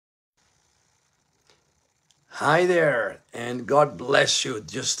Hi there, and God bless you.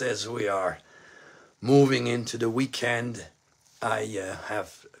 Just as we are moving into the weekend, I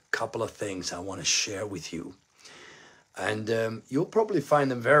have a couple of things I want to share with you. And you'll probably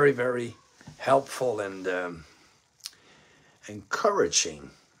find them very, very helpful and encouraging.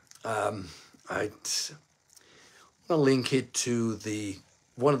 I'd want to link it to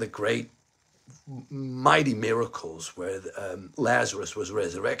one of the great, mighty miracles where Lazarus was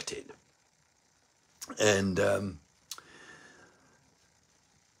resurrected. And the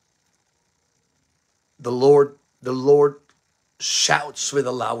Lord shouts with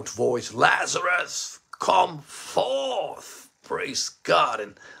a loud voice, "Lazarus, come forth!" Praise God.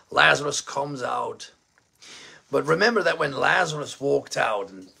 And Lazarus comes out. But remember that when Lazarus walked out,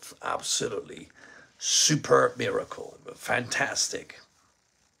 and absolutely superb miracle, fantastic.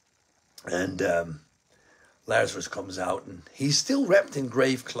 And Lazarus comes out, and he's still wrapped in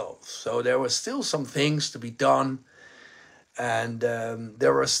grave clothes. So there were still some things to be done. And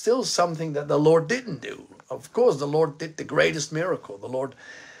there was still something that the Lord didn't do. Of course, the Lord did the greatest miracle. The Lord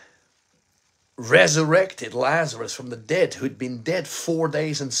resurrected Lazarus from the dead, who'd been dead 4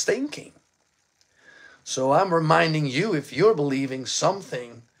 days and stinking. So I'm reminding you, if you're believing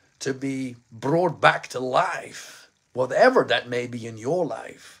something to be brought back to life, whatever that may be in your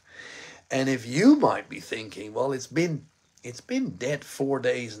life, and if you might be thinking, well, it's been dead 4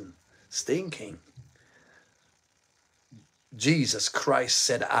 days and stinking. Jesus Christ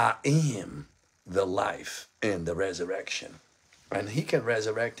said, "I am the life and the resurrection." And he can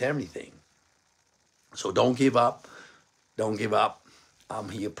resurrect everything. So don't give up. Don't give up. I'm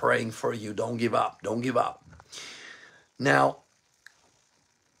here praying for you. Don't give up. Don't give up. Now,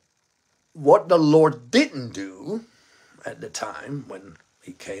 what the Lord didn't do at the time when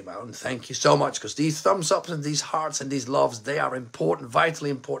he came out, and thank you so much, because these thumbs ups and these hearts and these loves, they are important,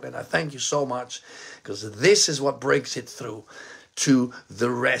 vitally important. And I thank you so much, because this is what breaks it through to the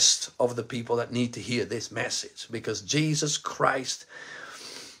rest of the people that need to hear this message. Because Jesus Christ,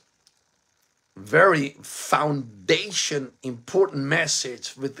 very foundation, important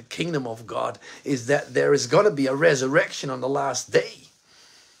message with the kingdom of God is that there is going to be a resurrection on the last day.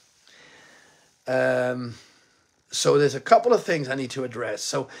 So there's a couple of things I need to address.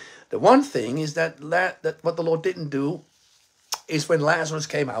 So the one thing is that what the Lord didn't do is when Lazarus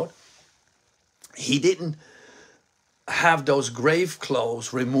came out, he didn't have those grave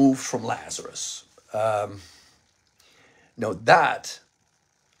clothes removed from Lazarus. No, that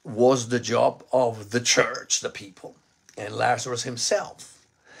was the job of the church, the people, and Lazarus himself.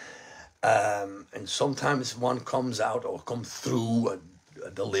 And sometimes one comes out or comes through a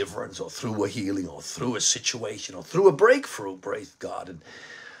deliverance or through a healing or through a situation or through a breakthrough, praise God.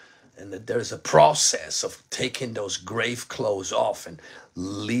 And that there's a process of taking those grave clothes off and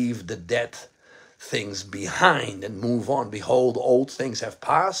leave the dead things behind and move on. Behold, old things have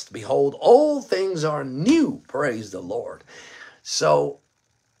passed. Behold, all things are new. Praise the Lord. So,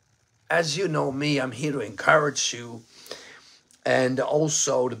 as you know me, I'm here to encourage you and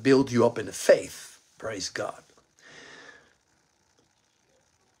also to build you up in the faith. Praise God.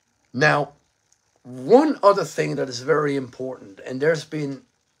 Now, one other thing that is very important, and there's been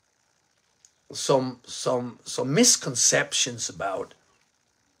some misconceptions about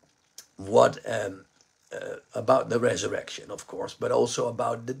what about the resurrection, of course, but also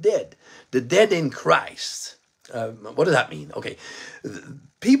about the dead in Christ. What does that mean? Okay,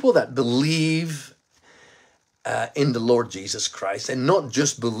 people that believe in the Lord Jesus Christ, and not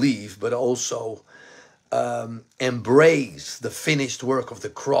just believe, but also embrace the finished work of the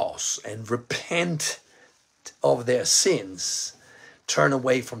cross and repent of their sins, turn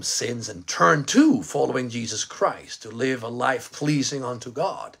away from sins and turn to following Jesus Christ, to live a life pleasing unto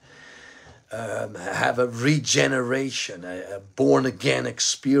God, have a regeneration, a born again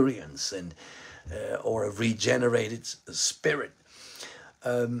experience, and or a regenerated spirit.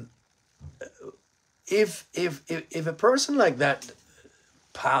 If a person like that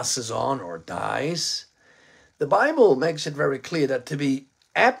passes on or dies, the Bible makes it very clear that to be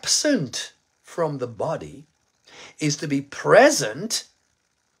absent from the body is to be present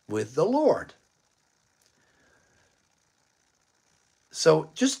with the Lord.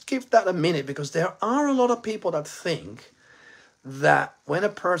 So just give that a minute, because there are a lot of people that think that when a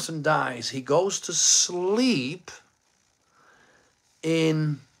person dies, he goes to sleep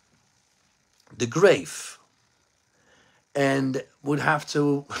in the grave and would have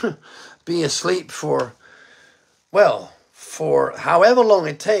to be asleep for however long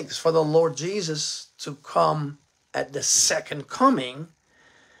it takes for the Lord Jesus to come at the second coming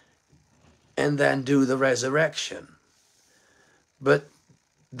and then do the resurrection. But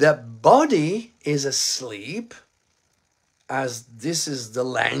The body is asleep, as this is the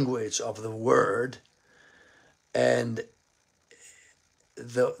language of the word, and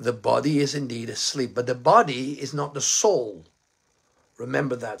the body is indeed asleep, but the body is not the soul.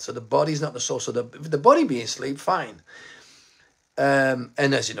 Remember that. So the body is not the soul. So if the body being asleep, fine. And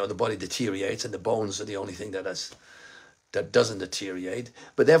as you know, the body deteriorates, and the bones are the only thing that doesn't deteriorate.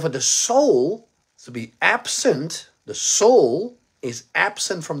 But therefore, the soul is to be absent. The soul is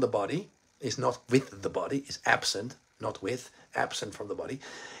absent from the body, is not with the body, is absent, not with, absent from the body,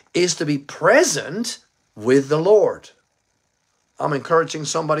 is to be present with the Lord. I'm encouraging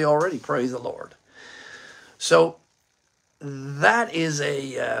somebody already. Praise the Lord. So that is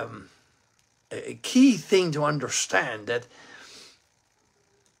a key thing to understand, that,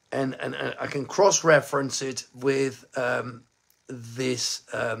 and I can cross-reference it with this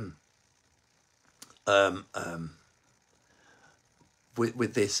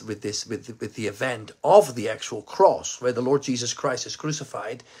with the event of the actual cross, where the Lord Jesus Christ is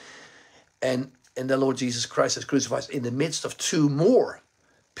crucified, and the Lord Jesus Christ is crucified in the midst of two more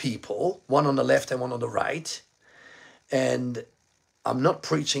people, one on the left and one on the right. And I'm not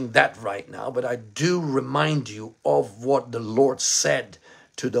preaching that right now, but I do remind you of what the Lord said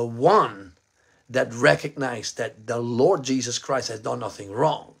to the one that recognized that the Lord Jesus Christ has done nothing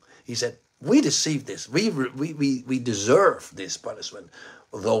wrong. He said, we deceived this. We deserve this punishment,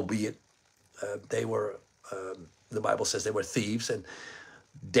 although be it they were, the Bible says they were thieves, and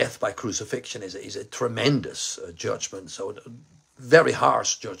death by crucifixion is a tremendous judgment, so very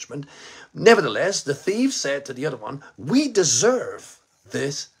harsh judgment. Nevertheless, the thief said to the other one, we deserve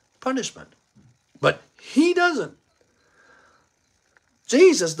this punishment, but he doesn't.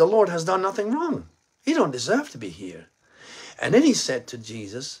 Jesus, the Lord, has done nothing wrong. He don't deserve to be here. And then he said to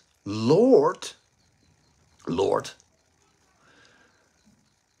Jesus, Lord,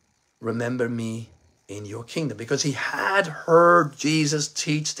 remember me in your kingdom, because he had heard Jesus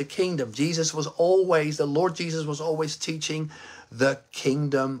teach the kingdom. The Lord Jesus was always teaching the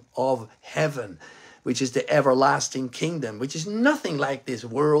kingdom of heaven, which is the everlasting kingdom, which is nothing like this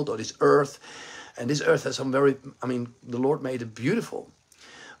world or this earth. And this earth has some the Lord made it beautiful.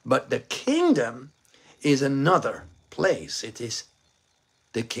 But the kingdom is another place. It is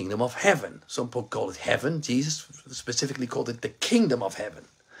the kingdom of heaven. Some people call it heaven. Jesus specifically called it the kingdom of heaven.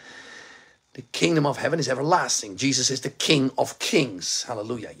 The kingdom of heaven is everlasting. Jesus is the King of kings.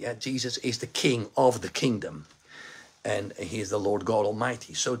 Hallelujah. Yeah, Jesus is the King of the kingdom. And he is the Lord God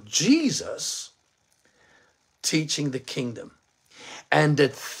Almighty. So Jesus teaching the kingdom. And the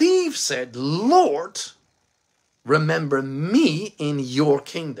thief said, Lord, remember me in your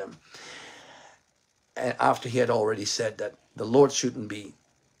kingdom. And after he had already said that the Lord shouldn't be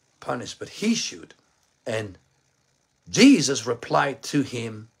punished, but he should. And Jesus replied to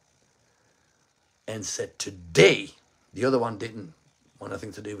him and said, today, the other one didn't want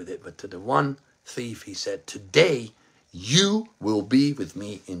nothing to do with it, but to the one thief he said, today you will be with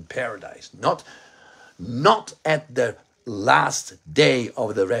me in paradise. Not at the last day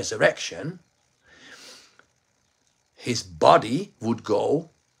of the resurrection. His body would go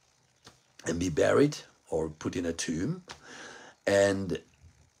and be buried or put in a tomb, and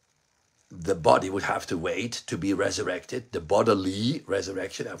the body would have to wait to be resurrected, the bodily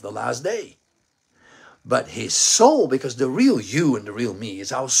resurrection of the last day. But his soul, because the real you and the real me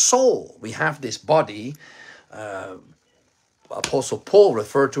is our soul. We have this body, Apostle Paul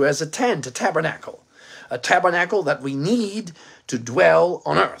referred to as a tent, a tabernacle that we need to dwell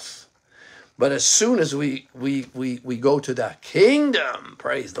on earth. But as soon as we go to the kingdom,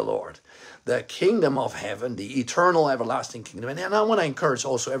 praise the Lord, the kingdom of heaven, the eternal everlasting kingdom. And I want to encourage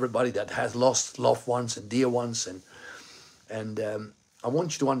also everybody that has lost loved ones and dear ones, and I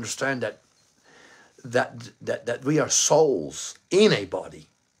want you to understand that we are souls in a body,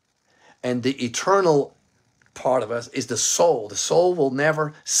 and the eternal part of us is the soul. The soul will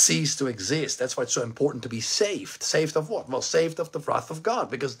never cease to exist. That's why it's so important to be saved. Saved of what? Well, saved of the wrath of God,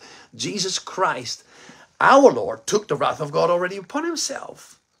 because Jesus Christ, our Lord, took the wrath of God already upon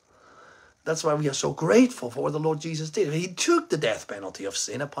himself. That's why we are so grateful for what the Lord Jesus did. He took the death penalty of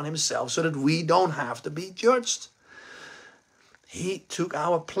sin upon himself so that we don't have to be judged. He took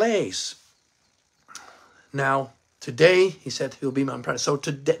our place. Now, today, he said, he'll be my presence. So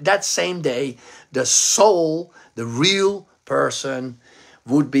that same day, the soul, the real person,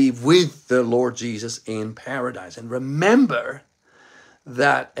 would be with the Lord Jesus in paradise. And remember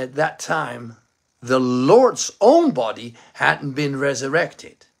that at that time, the Lord's own body hadn't been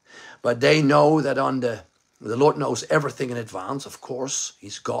resurrected. But they know that the Lord knows everything in advance, of course.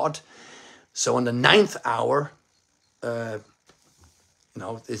 He's God. So on the 9th hour, You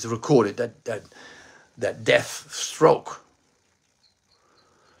know, it's recorded that death stroke,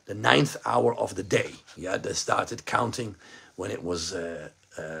 the 9th hour of the day. Yeah, they started counting when it was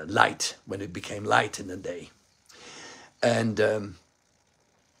light, when it became light in the day. And the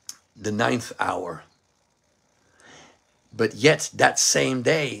 9th hour. But yet that same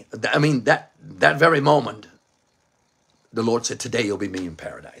day, I mean, that very moment, the Lord said, today you'll be me in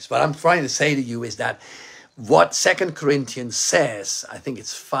paradise. What I'm trying to say to you is that what 2 Corinthians says, I think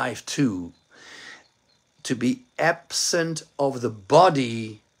it's 5:2, to be absent of the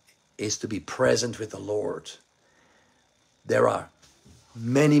body is to be present with the Lord. There are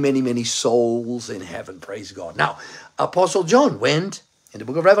many, many, many souls in heaven, praise God. Now, Apostle John went in the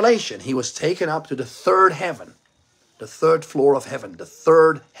book of Revelation. He was taken up to the 3rd heaven, the 3rd floor of heaven, the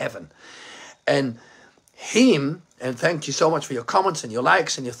 3rd heaven. And him, and thank you so much for your comments and your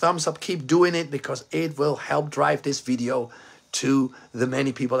likes and your thumbs up. Keep doing it because it will help drive this video to the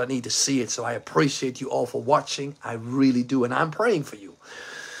many people that need to see it. So I appreciate you all for watching. I really do. And I'm praying for you.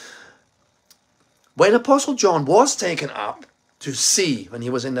 When Apostle John was taken up to see, when he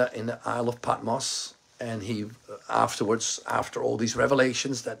was in the Isle of Patmos, and he afterwards, after all these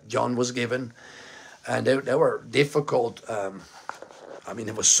revelations that John was given, and they were difficult. I mean,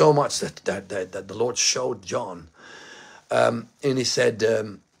 there was so much that the Lord showed John. And he said,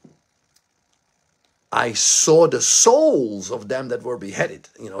 I saw the souls of them that were beheaded.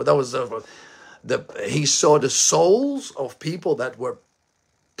 You know, that was he saw the souls of people that were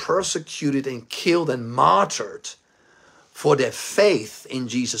persecuted and killed and martyred for their faith in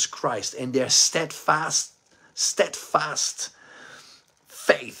Jesus Christ and their steadfast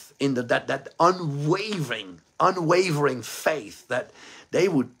faith in that unwavering faith that they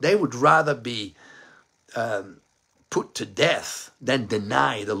would rather be put to death than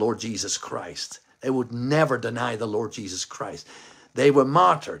deny the Lord Jesus Christ. They would never deny the Lord Jesus Christ. They were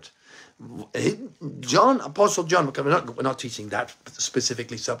martyred. Apostle John, because we're not teaching that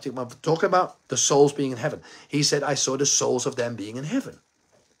specifically subject, but we're talking about the souls being in heaven. He said, I saw the souls of them being in heaven.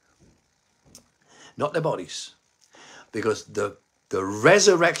 Not their bodies. Because the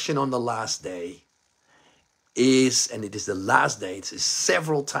resurrection on the last day is, and it is the last day, it is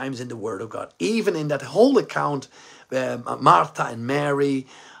several times in the Word of God. Even in that whole account, Martha and Mary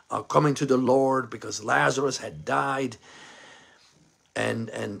are coming to the Lord because Lazarus had died.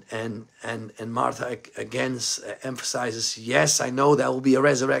 And Martha again emphasizes, yes, I know there will be a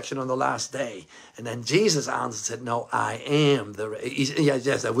resurrection on the last day. And then Jesus answered, said, no, I am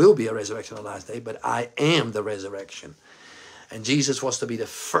yes, there will be a resurrection on the last day, but I am the resurrection. And Jesus was to be the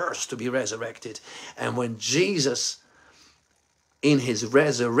first to be resurrected. And when Jesus, in his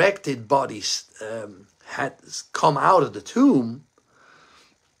resurrected body, had come out of the tomb,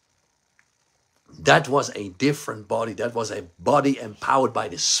 that was a different body. That was a body empowered by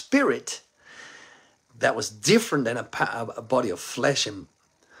the Spirit. That was different than a body of flesh. And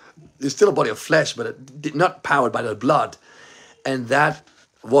it's still a body of flesh, but it not powered by the blood. And that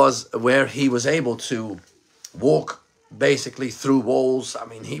was where he was able to walk basically through walls. I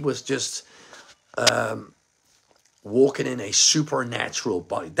mean, he was just walking in a supernatural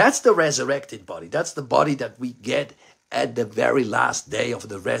body. That's the resurrected body. That's the body that we get at the very last day of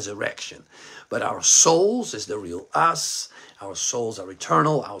the resurrection. But our souls is the real us. Our souls are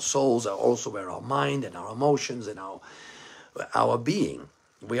eternal. Our souls are also where our mind and our emotions and our being.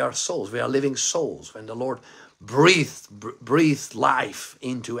 We are souls. We are living souls. When the Lord breathed life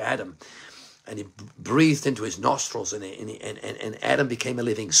into Adam, and he breathed into his nostrils, and Adam became a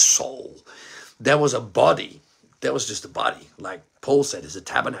living soul. There was a body. There was just a body. Like Paul said, it's a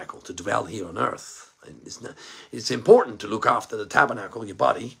tabernacle to dwell here on earth. And it's important to look after the tabernacle, your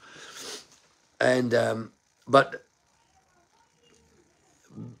body. And but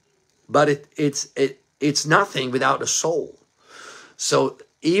it's nothing without a soul. So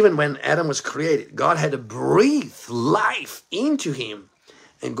even when Adam was created, God had to breathe life into him,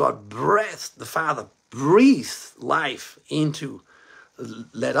 and God breathed, the Father breathed life into,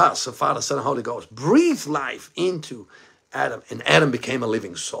 let us, the Father, Son, and Holy Ghost, breathe life into Adam, and Adam became a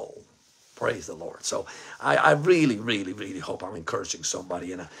living soul. Praise the Lord. So I really, really, really hope I'm encouraging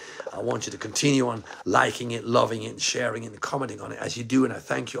somebody. And I want you to continue on liking it, loving it, and sharing it, and commenting on it as you do. And I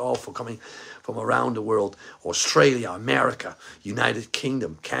thank you all for coming from around the world. Australia, America, United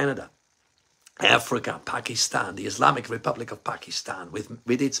Kingdom, Canada, Africa, Pakistan, the Islamic Republic of Pakistan,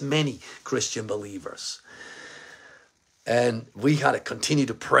 with its many Christian believers. And we got to continue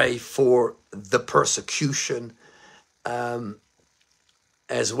to pray for the persecution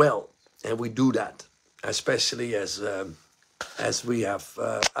as well. And we do that, especially as we're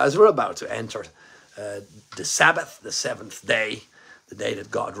about to enter the Sabbath, the seventh day, the day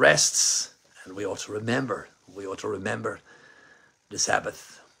that God rests, and we ought to remember. We ought to remember the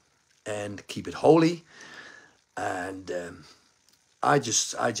Sabbath and keep it holy. And I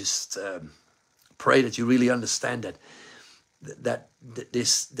just pray that you really understand that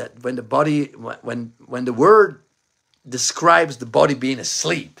when the body, when the word describes the body being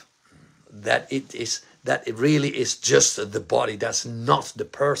asleep, that it really is just the body. That's not the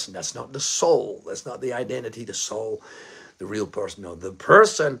person. That's not the soul. That's not the identity, the soul, the real person. No, the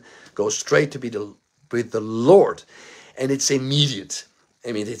person goes straight to be with the Lord, and it's immediate.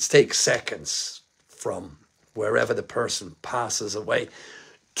 I mean, it takes seconds from wherever the person passes away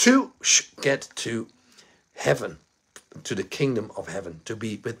to get to heaven, to the kingdom of heaven, to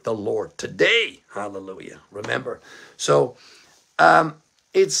be with the Lord today. Hallelujah. Remember. So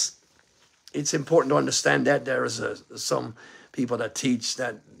it's important to understand that there is some people that teach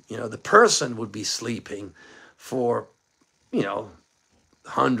that, the person would be sleeping for,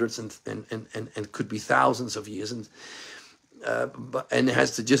 hundreds and could be thousands of years, and it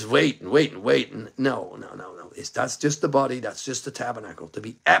has to just wait. And no. That's just the body. That's just the tabernacle. To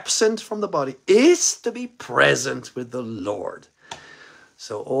be absent from the body is to be present with the Lord.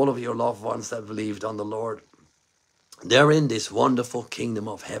 So all of your loved ones that believed on the Lord, they're in this wonderful kingdom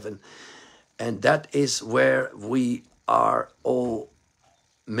of heaven. And that is where we are all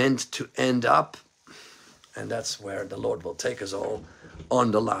meant to end up. And that's where the Lord will take us all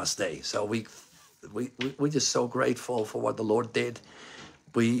on the last day. So we're just so grateful for what the Lord did.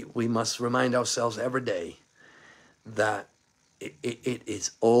 We must remind ourselves every day that it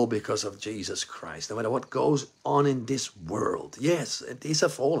is all because of Jesus Christ. No matter what goes on in this world. Yes, it is a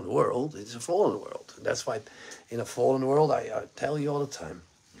fallen world. It's a fallen world. That's why in a fallen world, I tell you all the time,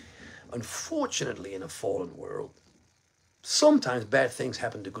 unfortunately in a fallen world, sometimes bad things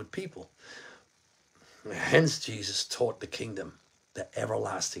happen to good people. Hence Jesus taught the kingdom, the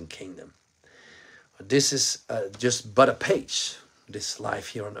everlasting kingdom. This is just but a page. This life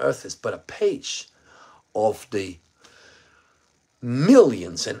here on earth is but a page of the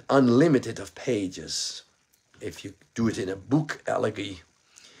millions and unlimited of pages. If you do it in a book allegory,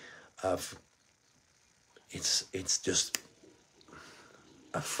 of it's just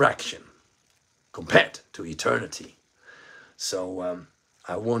a fraction compared to eternity. So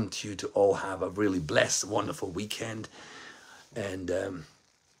I want you to all have a really blessed, wonderful weekend. And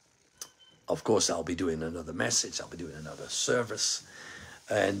of course, I'll be doing another message. I'll be doing another service.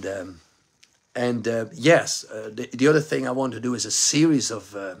 And yes, the other thing I want to do is a series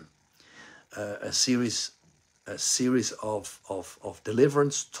of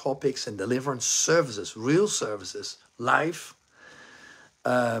deliverance topics and deliverance services, real services, live,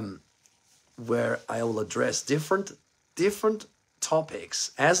 where I will address different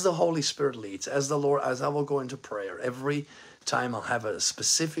topics as the Holy Spirit leads, as the Lord, as I will go into prayer. Every time I'll have a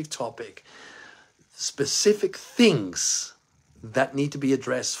specific topic, specific things that need to be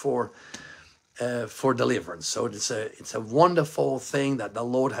addressed for deliverance. So it's a wonderful thing that the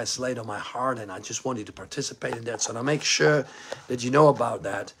Lord has laid on my heart, and I just want you to participate in that. So I'll make sure that you know about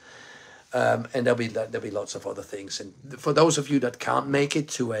that. And there'll be lots of other things. And for those of you that can't make it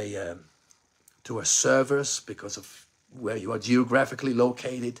to a service because of where you are geographically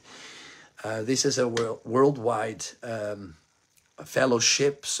located, this is a worldwide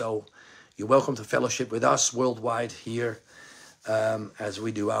fellowship. So you're welcome to fellowship with us worldwide here, as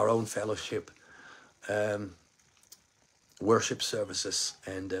we do our own fellowship, worship services,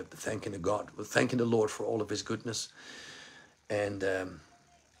 and thanking the Lord for all of His goodness. And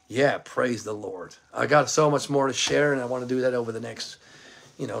yeah, praise the Lord. I got so much more to share, and I want to do that over the next,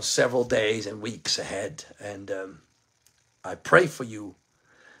 several days and weeks ahead. And I pray for you,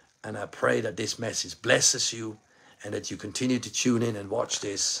 and I pray that this message blesses you, and that you continue to tune in and watch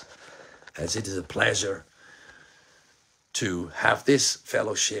this, as it is a pleasure to have this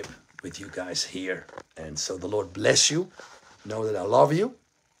fellowship with you guys here. And so the Lord bless you. Know that I love you.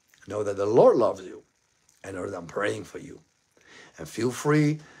 Know that the Lord loves you. And know that I'm praying for you. And feel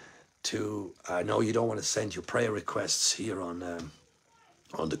free to, I know you don't want to send your prayer requests here on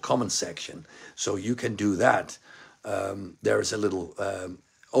the comment section, so you can do that. There is a little,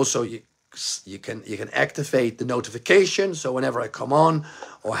 also you can activate the notification, so whenever I come on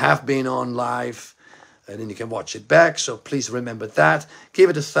or have been on live, and then you can watch it back. So please remember that. Give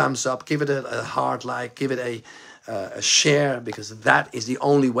it a thumbs up, give it a heart like, give it a share, because that is the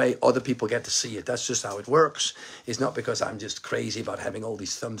only way other people get to see it. That's just how it works. It's not because I'm just crazy about having all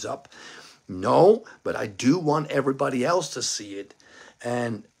these thumbs up. No, but I do want everybody else to see it.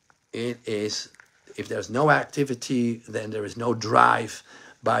 And it is, if there's no activity, then there is no drive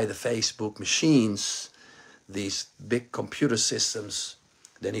by the Facebook machines these big computer systems,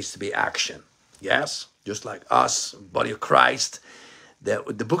 there needs to be action. Yes, just like us, body of Christ.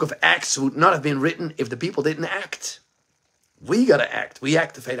 The book of Acts would not have been written if the people didn't act. We got to act. We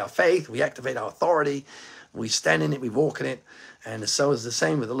activate our faith. We activate our authority. We stand in it. We walk in it. And so is the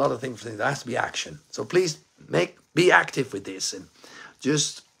same with a lot of things. There has to be action. So please be active with this and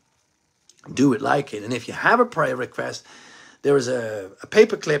just do it like it. And if you have a prayer request, there is a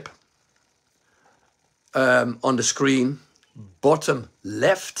paperclip on the screen, bottom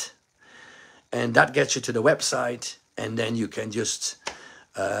left. And that gets you to the website. And then you can just,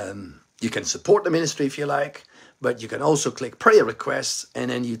 you can support the ministry if you like. But you can also click prayer requests, and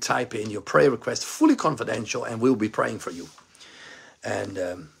then you type in your prayer request, fully confidential, and we'll be praying for you.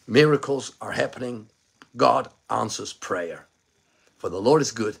 And miracles are happening. God answers prayer. For the Lord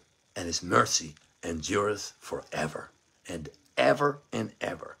is good, and his mercy endureth forever and ever and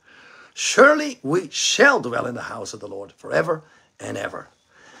ever. Surely we shall dwell in the house of the Lord forever and ever.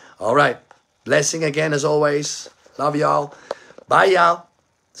 All right. Blessing again as always. Love y'all. Bye y'all.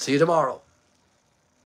 See you tomorrow.